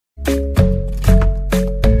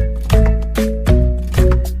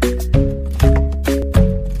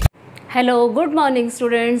Hello, good morning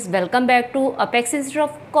students. Welcome back to apex institute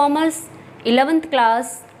of commerce 11th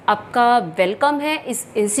class. आपका welcome है इस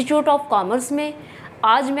institute of commerce में।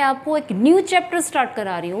 आज मैं आपको एक न्यू चैप्टर स्टार्ट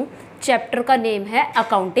करा रही हूँ। चैप्टर का नेम है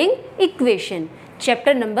accounting equation,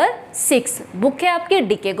 chapter number 6। Book है आपके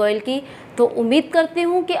डीके गोयल की। तो उम्मीद करती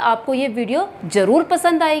हूँ कि आपको ये वीडियो ज़रूर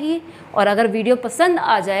पसंद आएगी, और अगर वीडियो पसंद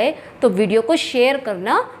आ जाए तो वीडियो को शेयर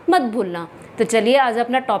करना मत भूलना। तो चलिए आज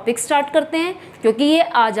अपना टॉपिक स्टार्ट करते हैं, क्योंकि ये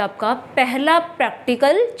आज आपका पहला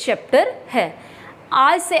प्रैक्टिकल चैप्टर है।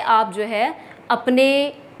 आज से आप जो है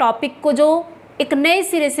अपने टॉपिक को जो एक नए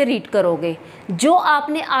सिरे से रीड करोगे। जो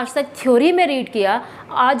आपने आज तक थ्योरी में रीड किया,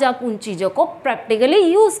 आज आप उन चीज़ों को प्रैक्टिकली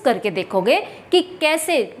यूज़ करके देखोगे कि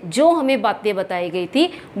कैसे जो हमें बातें बताई गई थी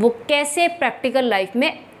वो कैसे प्रैक्टिकल लाइफ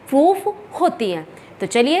में प्रूफ होती हैं। तो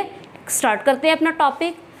चलिए स्टार्ट करते हैं अपना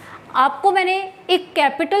टॉपिक। आपको मैंने एक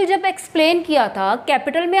कैपिटल जब एक्सप्लेन किया था,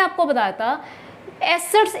 कैपिटल में आपको बताया था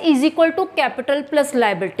assets is equal to capital plus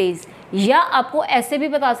liabilities, या आपको ऐसे भी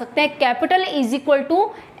बता सकते हैं capital is equal to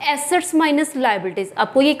assets minus liabilities.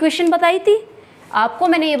 आपको ये इक्वेशन बताई थी। आपको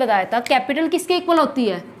मैंने ये बताया था कैपिटल किसके इक्वल होती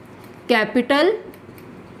है, capital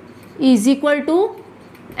is equal to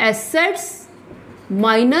assets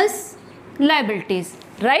minus liabilities,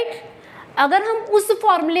 right. अगर हम उस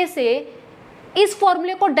फॉर्मूले से इस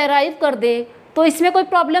फॉर्मूले को डेराइव कर दें तो इसमें कोई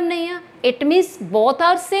प्रॉब्लम नहीं है। It means both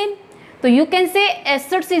are same. तो you can say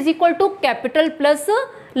assets is equal to capital plus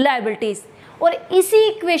liabilities, और इसी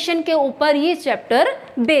इक्वेशन के ऊपर ये चैप्टर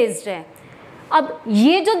बेस्ड है। अब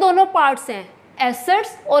ये जो दोनों पार्ट्स हैं,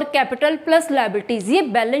 एसेट्स और कैपिटल प्लस लायबिलिटीज, ये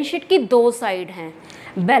बैलेंस शीट की दो साइड हैं।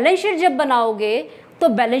 बैलेंस शीट जब बनाओगे तो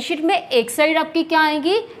बैलेंस शीट में एक साइड आपकी क्या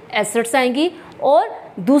आएंगी, एसेट्स आएंगी, और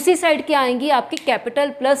दूसरी साइड क्या आएंगी आपकी कैपिटल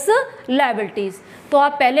प्लस लायबिलिटीज। तो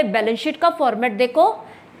आप पहले बैलेंस शीट का फॉर्मेट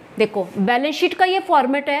देखो बैलेंस शीट का ये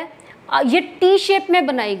फॉर्मेट है, ये टी शेप में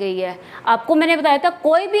बनाई गई है। आपको मैंने बताया था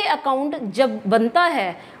कोई भी अकाउंट जब बनता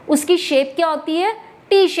है उसकी शेप क्या होती है,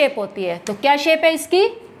 टी शेप होती है। तो क्या शेप है इसकी,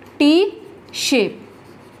 टी शेप।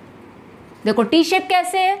 देखो टी शेप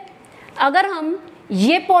कैसे है, अगर हम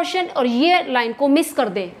ये पोर्शन और ये लाइन को मिस कर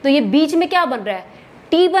दें तो ये बीच में क्या बन रहा है,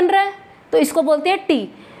 टी बन रहा है। तो इसको बोलते हैं टी।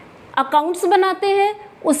 अकाउंट्स बनाते हैं,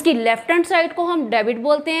 उसकी लेफ्ट हैंड साइड को हम डेबिट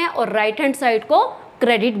बोलते हैं और राइट हैंड साइड को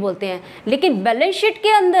क्रेडिट बोलते हैं। लेकिन बैलेंस शीट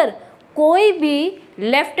के अंदर कोई भी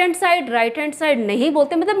left hand side right hand side नहीं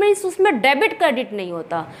बोलते, मतलब मीन्स उसमें डेबिट क्रेडिट नहीं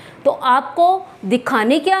होता। तो आपको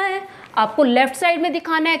दिखाने क्या है, आपको लेफ्ट साइड में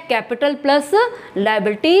दिखाना है कैपिटल प्लस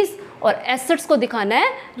लायबिलिटीज, और एसेट्स को दिखाना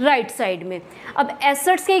है राइट साइड में। अब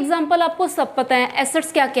एसेट्स के एग्जांपल आपको सब पता है।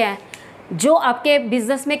 एसेट्स क्या क्या है, जो आपके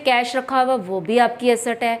बिजनेस में कैश रखा हुआ वो भी आपकी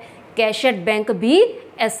एसेट है, कैश एट बैंक भी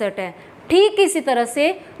एसेट है। ठीक इसी तरह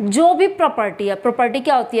से जो भी प्रॉपर्टी है, प्रॉपर्टी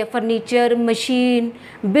क्या होती है, फर्नीचर, मशीन,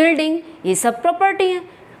 बिल्डिंग, ये सब प्रॉपर्टी है।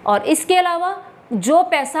 और इसके अलावा जो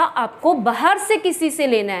पैसा आपको बाहर से किसी से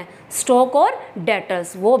लेना है, स्टॉक और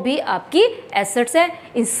डेटर्स, वो भी आपकी एसेट्स है।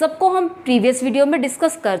 इन सब को हम प्रीवियस वीडियो में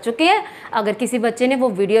डिस्कस कर चुके हैं। अगर किसी बच्चे ने वो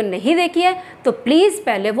वीडियो नहीं देखी है तो प्लीज़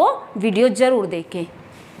पहले वो वीडियो ज़रूर देखें।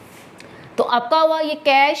 तो आपका हुआ ये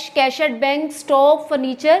cash at bank, stock,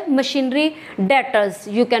 furniture, machinery, debtors,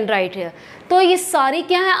 you can write here. तो ये सारी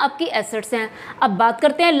क्या है, आपकी एसेट्स हैं। अब बात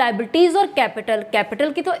करते हैं लायबिलिटीज़ और कैपिटल।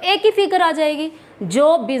 कैपिटल की तो एक ही फिगर आ जाएगी,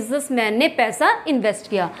 जो बिजनेसमैन ने पैसा इन्वेस्ट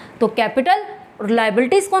किया। तो कैपिटल और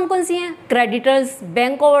लायबिलिटीज़ कौन कौन सी हैं, creditors,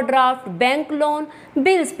 bank overdraft, bank loan,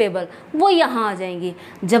 bills payable, वो यहाँ आ जाएंगी।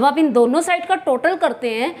 जब आप इन दोनों साइड का टोटल करते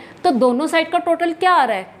हैं तो दोनों साइड का टोटल क्या आ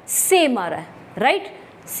रहा है, सेम आ रहा है, राइट।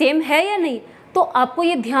 सेम है या नहीं, तो आपको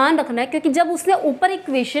ये ध्यान रखना है, क्योंकि जब उसने ऊपर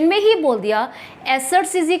इक्वेशन में ही बोल दिया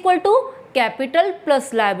assets is equal to capital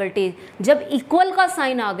plus liability, जब इक्वल का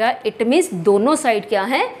साइन आ गया इट मीन्स दोनों साइड क्या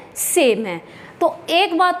है, सेम है। तो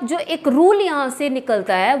एक बात जो एक रूल यहाँ से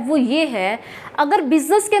निकलता है वो ये है, अगर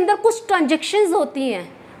बिजनेस के अंदर कुछ ट्रांजेक्शन्स होती हैं,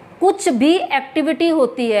 कुछ भी एक्टिविटी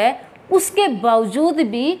होती है, उसके बावजूद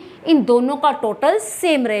भी इन दोनों का टोटल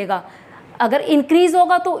सेम रहेगा। अगर इंक्रीज़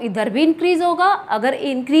होगा तो इधर भी इंक्रीज़ होगा, अगर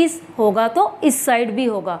इंक्रीज़ होगा तो इस साइड भी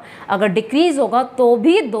होगा, अगर डिक्रीज़ होगा तो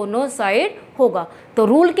भी दोनों साइड होगा। तो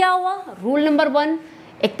रूल क्या हुआ, रूल नंबर 1,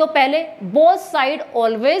 एक तो पहले both side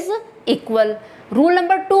always equal. Rule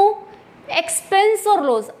number 2, expense और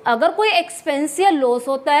लॉस, अगर कोई एक्सपेंस या लॉस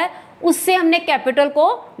होता है उससे हमने कैपिटल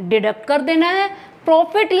को डिडक्ट कर देना है।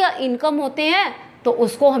 प्रॉफिट या इनकम होते हैं तो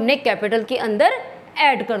उसको हमने कैपिटल के अंदर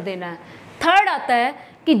ऐड कर देना है। थर्ड आता है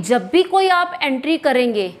कि जब भी कोई आप एंट्री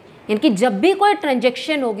करेंगे, यानी कि जब भी कोई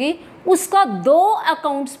ट्रांजैक्शन होगी उसका 2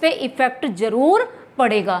 अकाउंट्स पे इफेक्ट जरूर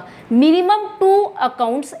पड़ेगा, मिनिमम 2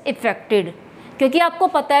 अकाउंट्स इफेक्टेड। क्योंकि आपको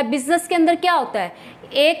पता है बिजनेस के अंदर क्या होता है,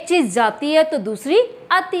 एक चीज़ जाती है तो दूसरी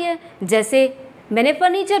आती है। जैसे मैंने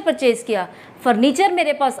फर्नीचर परचेज किया, फर्नीचर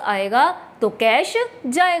मेरे पास आएगा तो कैश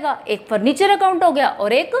जाएगा। एक फर्नीचर अकाउंट हो गया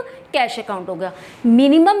और एक कैश अकाउंट हो गया।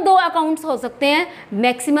 मिनिमम 2 अकाउंट्स हो सकते हैं,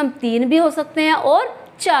 मैक्सिमम 3 भी हो सकते हैं और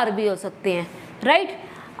 4 भी हो सकते हैं, राइट।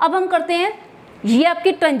 अब हम करते हैं, ये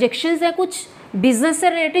आपकी ट्रांजेक्शन्स है, कुछ बिजनेस से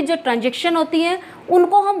रिलेटेड जो ट्रांजेक्शन होती हैं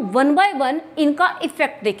उनको हम 1 बाय 1 इनका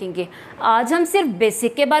इफेक्ट देखेंगे। आज हम सिर्फ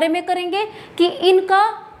बेसिक के बारे में करेंगे कि इनका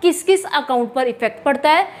किस किस अकाउंट पर इफेक्ट पड़ता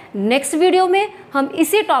है। नेक्स्ट वीडियो में हम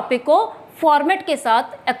इसी टॉपिक को फॉर्मेट के साथ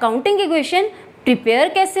अकाउंटिंग इक्वेशन प्रिपेयर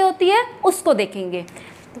कैसे होती है उसको देखेंगे।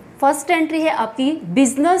 तो फर्स्ट एंट्री है आपकी,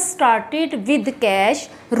 business started with cash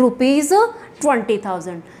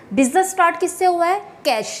 ₹20,000। Business start किससे हुआ है?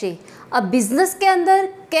 कैश से। अब बिजनेस के अंदर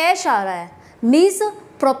कैश आ रहा है, मीन्स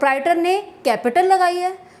प्रोप्राइटर ने कैपिटल लगाई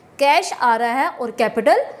है, कैश आ रहा है और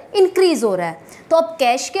कैपिटल इंक्रीज हो रहा है। तो अब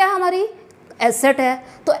कैश क्या है? हमारी एसेट है,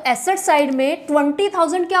 तो एसेट साइड में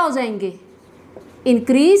 20,000 क्या हो जाएंगे?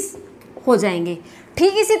 इंक्रीज हो जाएंगे।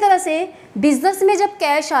 ठीक इसी तरह से बिजनेस में जब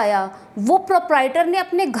कैश आया वो प्रोप्राइटर ने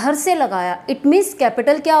अपने घर से लगाया, इट मीन्स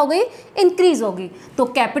कैपिटल क्या हो गई? इंक्रीज होगी। तो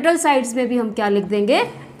कैपिटल साइड्स में भी हम क्या लिख देंगे?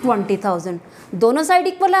 20,000। दोनों साइड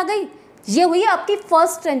इक्वल आ गई। ये हुई आपकी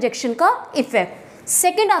फर्स्ट ट्रांजेक्शन का इफेक्ट।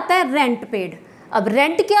 सेकंड आता है रेंट पेड। अब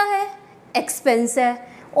रेंट क्या है? एक्सपेंस है।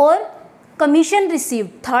 और कमीशन रिसीव्ड,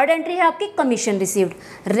 थर्ड एंट्री है आपकी कमीशन रिसीव्ड।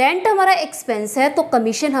 रेंट हमारा एक्सपेंस है तो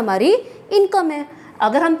कमीशन हमारी इनकम है।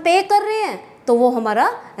 अगर हम पे कर रहे हैं तो वो हमारा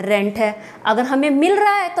रेंट है, अगर हमें मिल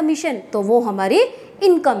रहा है कमीशन तो वो हमारी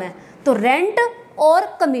इनकम है। तो रेंट और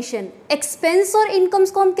कमीशन, एक्सपेंस और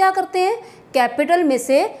इनकम्स को हम क्या करते हैं? कैपिटल में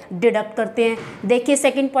से डिडक्ट करते हैं। देखिए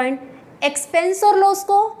सेकंड पॉइंट, एक्सपेंस और लॉस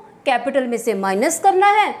को कैपिटल में से माइनस करना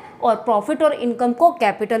है और प्रॉफिट और इनकम को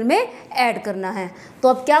कैपिटल में ऐड करना है। तो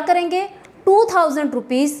अब क्या करेंगे? 2,000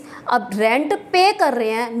 रुपीज़ अब रेंट पे कर रहे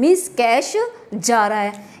हैं, मीन्स कैश जा रहा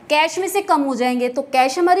है, कैश में से कम हो जाएंगे। तो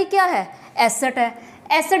कैश हमारी क्या है? एसेट है।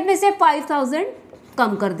 एसेट में से 5,000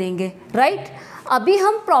 कम कर देंगे, राइट। अभी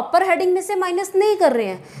हम प्रॉपर हेडिंग में से माइनस नहीं कर रहे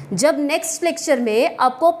हैं। जब नेक्स्ट लेक्चर में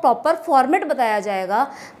आपको प्रॉपर फॉर्मेट बताया जाएगा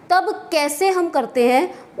तब कैसे हम करते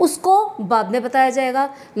हैं उसको बाद में बताया जाएगा।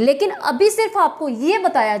 लेकिन अभी सिर्फ आपको ये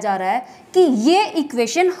बताया जा रहा है कि ये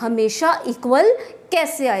इक्वेशन हमेशा इक्वल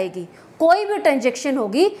कैसे आएगी। कोई भी ट्रांजैक्शन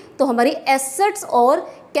होगी तो हमारी एसेट्स और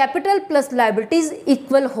कैपिटल प्लस लायबिलिटीज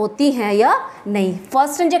इक्वल होती हैं या नहीं।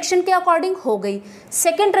 फर्स्ट ट्रांजैक्शन के अकॉर्डिंग हो गई।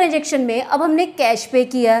 सेकंड ट्रांजैक्शन में अब हमने कैश पे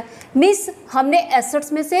किया, मीन्स हमने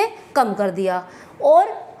एसेट्स में से कम कर दिया और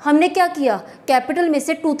हमने क्या किया? कैपिटल में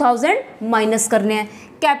से 2,000 माइनस करने हैं।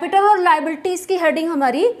 कैपिटल और लायबिलिटीज की हेडिंग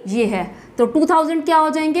हमारी ये है, तो 2,000 क्या हो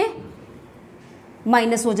जाएंगे?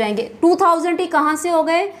 माइनस हो जाएंगे। 2,000 ही कहाँ से हो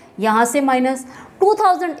गए? यहाँ से माइनस।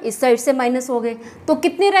 2,000 इस साइड से माइनस हो गए, तो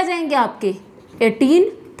कितने रह जाएंगे आपके?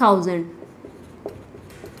 18,000।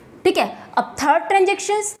 ठीक है। अब third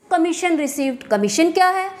transaction, commission received. Commission क्या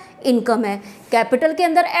है? इनकम है, कैपिटल के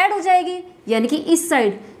अंदर ऐड हो जाएगी, यानी कि इस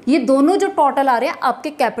साइड ये दोनों जो टोटल आ रहे हैं आपके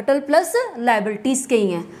कैपिटल प्लस लायबिलिटीज के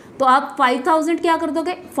ही हैं। तो आप 5,000 क्या कर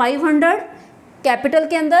दोगे? 500 कैपिटल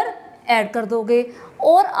के अंदर ऐड कर दोगे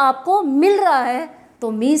और आपको मिल रहा है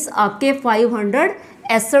तो मीन्स आपके 500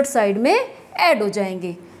 एसेट साइड में ऐड हो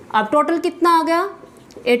जाएंगे। अब टोटल कितना आ गया?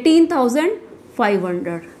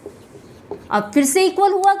 18,500। अब फिर से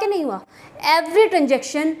इक्वल हुआ कि नहीं हुआ? Every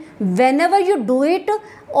transaction when ever you do it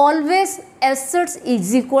always assets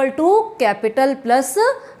is equal to capital plus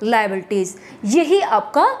liabilities. यही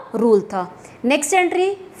आपका रूल था। Next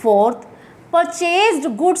entry fourth, purchased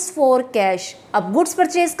goods for cash. अब गुड्स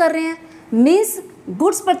परचेज कर रहे हैं, मीन्स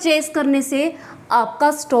गुड्स परचेज करने से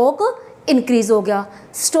आपका स्टॉक इंक्रीज हो गया।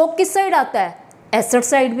 स्टॉक किस साइड आता है? एसेट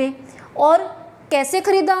साइड में। और कैसे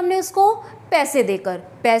खरीदा हमने उसको? पैसे देकर।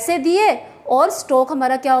 पैसे दिए और स्टॉक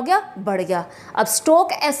हमारा क्या हो गया? बढ़ गया। अब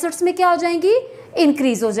स्टॉक एसेट्स में क्या हो जाएंगी?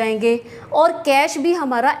 इंक्रीज हो जाएंगे और कैश भी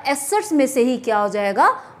हमारा एसेट्स में से ही क्या हो जाएगा?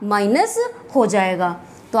 माइनस हो जाएगा।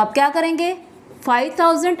 तो आप क्या करेंगे?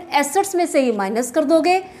 5,000 एसेट्स में से ही माइनस कर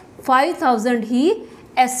दोगे, 5,000 ही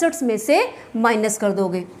एसेट्स में से माइनस कर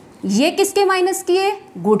दोगे। ये किसके माइनस किए?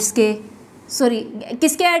 गुड्स के, सॉरी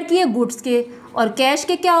किसके ऐड किए? गुड्स के। और कैश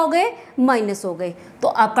के क्या हो गए? माइनस हो गए। तो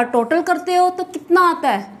आपका टोटल करते हो तो कितना आता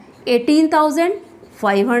है?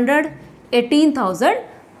 18,500,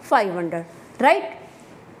 18,500, right.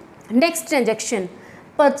 Next transaction,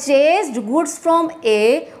 purchased goods from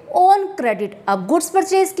A on credit. अब गुड्स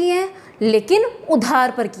परचेज किए हैं लेकिन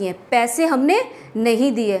उधार पर किए हैं, पैसे हमने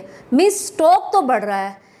नहीं दिए, मीन्स स्टॉक तो बढ़ रहा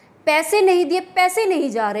है, पैसे नहीं दिए, पैसे नहीं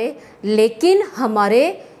जा रहे, लेकिन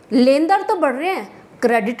हमारे लेनदार तो बढ़ रहे हैं।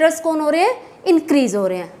 क्रेडिटर्स कौन हो रहे हैं? इंक्रीज हो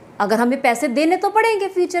रहे हैं। अगर हमें पैसे देने तो पड़ेंगे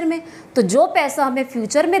फ्यूचर में, तो जो पैसा हमें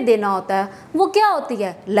फ्यूचर में देना होता है वो क्या होती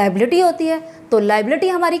है, लायबिलिटी होती है। तो लायबिलिटी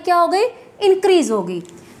हमारी क्या हो गई, इंक्रीज होगी।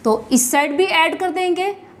 तो इस साइड भी ऐड कर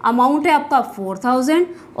देंगे, अमाउंट है आपका 4000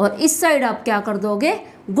 और इस साइड आप क्या कर दोगे,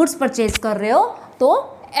 गुड्स परचेज कर रहे हो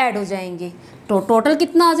तो ऐड हो जाएंगे। तो टोटल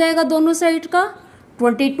कितना आ जाएगा दोनों साइड का,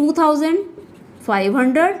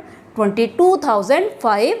 22,500,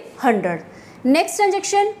 22,500। Next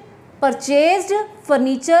transaction, purchased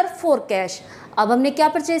furniture for cash. अब हमने क्या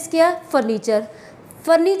परचेज किया, फर्नीचर।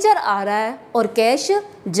 फर्नीचर आ रहा है और कैश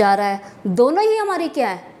जा रहा है, दोनों ही हमारी क्या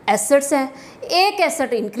है, एसेट्स हैं। एक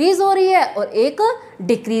एसेट इंक्रीज हो रही है और एक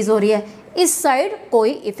डिक्रीज हो रही है, इस साइड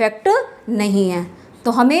कोई इफेक्ट नहीं है।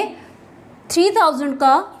 तो हमें 3000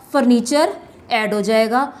 का फर्नीचर ऐड हो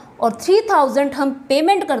जाएगा और 3000 हम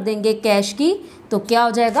पेमेंट कर देंगे कैश की, तो क्या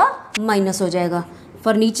हो जाएगा, माइनस हो जाएगा।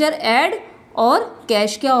 फर्नीचर ऐड और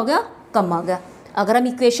कैश क्या हो गया, कम आ गया। अगर हम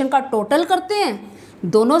इक्वेशन का टोटल करते हैं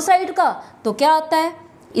दोनों साइड का तो क्या आता है,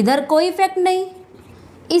 इधर कोई इफेक्ट नहीं,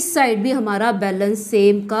 इस साइड भी हमारा बैलेंस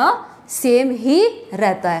सेम का सेम ही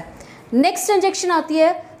रहता है। नेक्स्ट ट्रांजेक्शन आती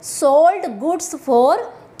है सोल्ड गुड्स फॉर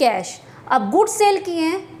कैश। अब गुड्स सेल किए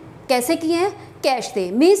हैं, कैसे किए हैं, कैश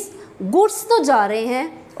से, मीन्स गुड्स तो जा रहे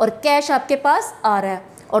हैं और कैश आपके पास आ रहा है,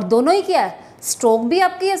 और दोनों ही क्या है, स्टॉक भी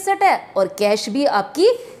आपकी एसेट है और कैश भी आपकी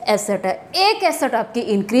एसेट है। एक एसेट आपकी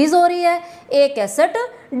इंक्रीज हो रही है, एक एसेट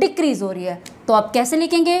डिक्रीज हो रही है। तो आप कैसे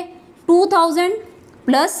लिखेंगे, 2000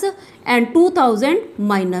 प्लस एंड 2000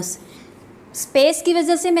 माइनस, स्पेस की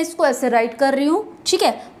वजह से मैं इसको ऐसे राइट कर रही हूँ, ठीक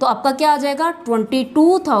है। तो आपका क्या आ जाएगा,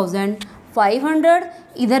 22,500,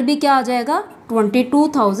 इधर भी क्या आ जाएगा,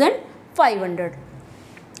 22,500।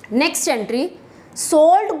 Next entry,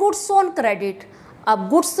 sold goods on credit. अब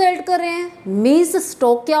गुड्स सेल कर रहे हैं, मीन्स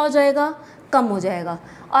स्टॉक क्या हो जाएगा, कम हो जाएगा।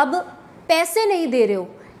 अब पैसे नहीं दे रहे हो,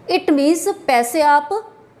 इट मीन्स पैसे आप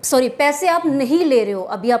नहीं ले रहे हो,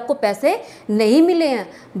 अभी आपको पैसे नहीं मिले हैं,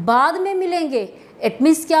 बाद में मिलेंगे। इट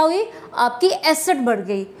मीन्स क्या हुई, आपकी एसेट बढ़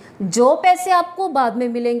गई। जो पैसे आपको बाद में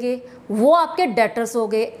मिलेंगे वो आपके डेटर्स हो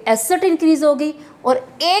गए, एसेट इंक्रीज होगी, और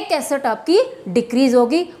एक एसेट आपकी डिक्रीज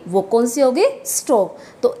होगी, वो कौन सी होगी, स्टॉक।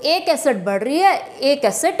 तो एक एसेट बढ़ रही है, एक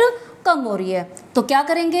एसेट कम हो रही है, तो क्या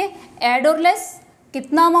करेंगे, ऐड और लेस,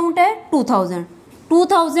 कितना अमाउंट है,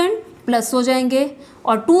 2000 प्लस हो जाएंगे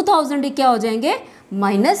और 2000 ही क्या हो जाएंगे,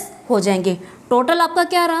 माइनस हो जाएंगे। टोटल आपका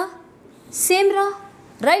क्या रहा, सेम रहा,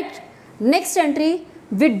 right. Next entry,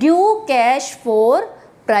 विड्यू cash for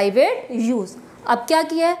private use. अब क्या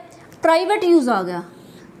किया है, प्राइवेट यूज़ आ गया।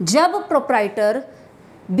 जब प्रोप्राइटर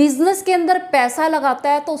बिजनेस के अंदर पैसा लगाता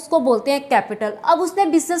है तो उसको बोलते हैं कैपिटल। अब उसने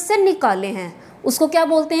बिजनेस से निकाले हैं, उसको क्या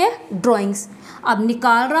बोलते हैं, ड्राइंग्स। अब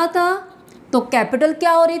निकाल रहा था तो कैपिटल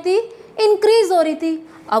क्या हो रही थी, इंक्रीज हो रही थी।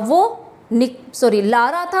 अब वो ला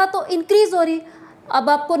रहा था तो इंक्रीज हो रही, अब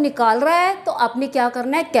आपको निकाल रहा है तो आपने क्या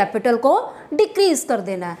करना है, कैपिटल को डिक्रीज कर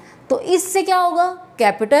देना है। तो इससे क्या होगा,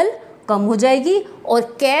 कैपिटल कम हो जाएगी और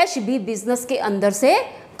कैश भी बिजनेस के अंदर से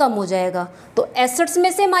कम हो जाएगा। तो एसेट्स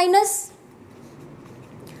में से माइनस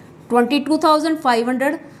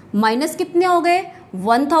 22,500 माइनस कितने हो गए,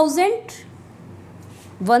 1000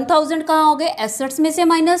 कहाँ हो गए, एसेट्स में से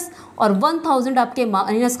माइनस, और 1000 आपके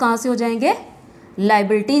माइनस कहाँ से हो जाएंगे,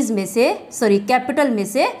 लाइबिलिटीज़ में से, कैपिटल में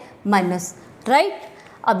से माइनस, राइट।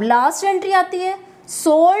 अब लास्ट एंट्री आती है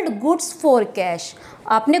सोल्ड गुड्स फॉर कैश।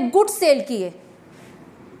 आपने गुड्स सेल किए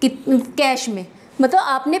कैश में, मतलब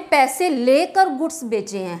आपने पैसे लेकर गुड्स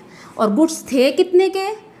बेचे हैं, और गुड्स थे कितने के,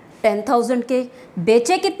 10,000 के,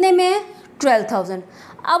 बेचे कितने में, 12,000।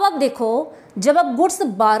 अब आप देखो, जब आप गुड्स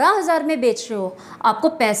 12,000 में बेच रहे हो, आपको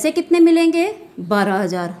पैसे कितने मिलेंगे,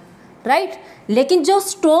 12,000, राइट। लेकिन जो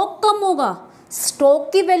स्टॉक कम होगा, स्टॉक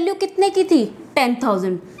की वैल्यू कितने की थी,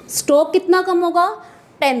 10,000, स्टॉक कितना कम होगा,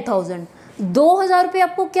 10,000। 2,000 रुपये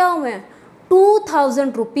आपको क्या हुए हैं,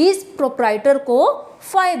 2,000 रुपीज़ प्रोप्राइटर को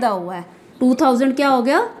फ़ायदा हुआ है, 2,000 क्या हो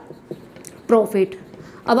गया, प्रॉफिट।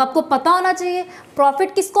 अब आपको पता होना चाहिए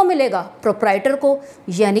प्रॉफिट किसको मिलेगा, प्रोप्राइटर को,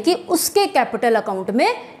 यानी कि उसके कैपिटल अकाउंट में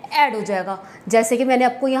ऐड हो जाएगा। जैसे कि मैंने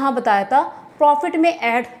आपको यहाँ बताया था, प्रॉफिट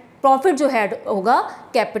जो ऐड होगा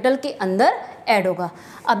कैपिटल के अंदर ऐड होगा।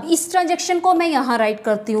 अब इस ट्रांजेक्शन को मैं यहाँ राइट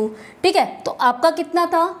करती हूँ, ठीक है। तो आपका कितना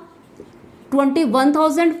था,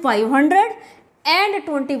 21,500 एंड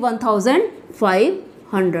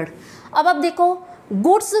 21,500। अब आप देखो,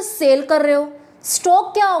 गुड्स सेल कर रहे हो,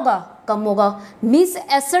 स्टॉक क्या होगा, कम होगा, मीन्स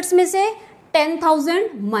एसेट्स में से 10,000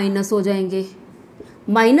 माइनस हो जाएंगे,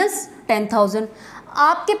 माइनस 10,000।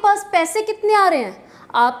 आपके पास पैसे कितने आ रहे हैं,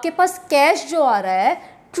 आपके पास कैश जो आ रहा है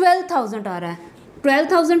 12,000 आ रहा है,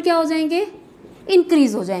 12,000 क्या हो जाएंगे,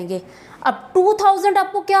 इंक्रीज हो जाएंगे। अब 2,000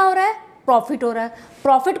 आपको क्या हो रहा है, प्रॉफिट हो रहा है।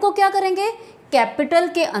 प्रॉफिट को क्या करेंगे, कैपिटल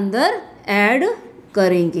के अंदर ऐड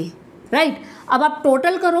करेंगे, राइट। अब आप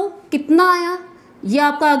टोटल करो कितना आया, ये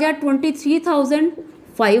आपका आ गया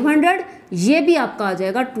 23,500, ये भी आपका आ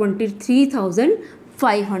जाएगा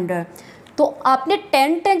 23,500। तो आपने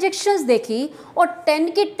 10 ट्रांजेक्शन्स देखी और 10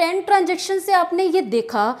 की 10 ट्रांजेक्शन से आपने ये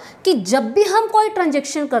देखा कि जब भी हम कोई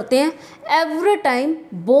ट्रांजेक्शन करते हैं every time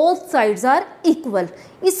both sides are equal,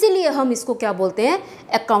 इसीलिए हम इसको क्या बोलते हैं,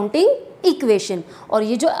 अकाउंटिंग इक्वेशन। और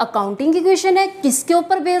ये जो अकाउंटिंग इक्वेशन है किसके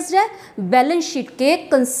ऊपर बेस्ड है, बैलेंस शीट के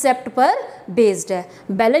कंसेप्ट पर बेस्ड है।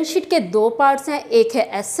 बैलेंस शीट के दो पार्ट्स हैं, एक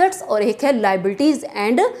है एसेट्स और एक है लायबिलिटीज़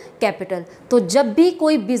एंड कैपिटल। तो जब भी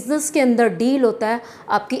कोई बिजनेस के अंदर डील होता है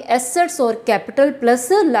आपकी एसेट्स और कैपिटल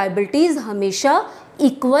प्लस लायबिलिटीज़ हमेशा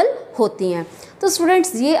इक्वल होती हैं। तो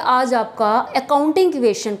स्टूडेंट्स ये आज आपका अकाउंटिंग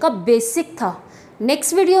इक्वेशन का बेसिक था।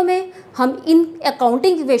 नेक्स्ट वीडियो में हम इन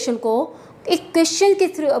अकाउंटिंग इक्वेशन को एक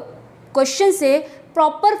क्वेश्चन से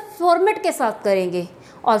प्रॉपर फॉर्मेट के साथ करेंगे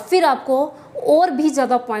और फिर आपको और भी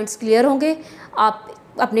ज़्यादा पॉइंट्स क्लियर होंगे। आप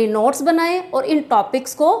अपने नोट्स बनाएं और इन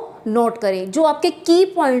टॉपिक्स को नोट करें, जो आपके की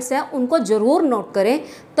पॉइंट्स हैं उनको ज़रूर नोट करें,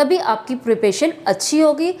 तभी आपकी प्रिपरेशन अच्छी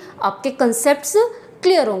होगी, आपके कंसेप्ट्स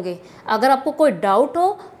क्लियर होंगे। अगर आपको कोई डाउट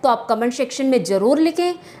हो तो आप कमेंट सेक्शन में ज़रूर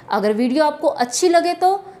लिखें। अगर वीडियो आपको अच्छी लगे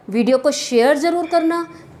तो वीडियो को शेयर ज़रूर करना।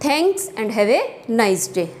 Thanks and have a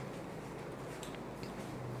nice day.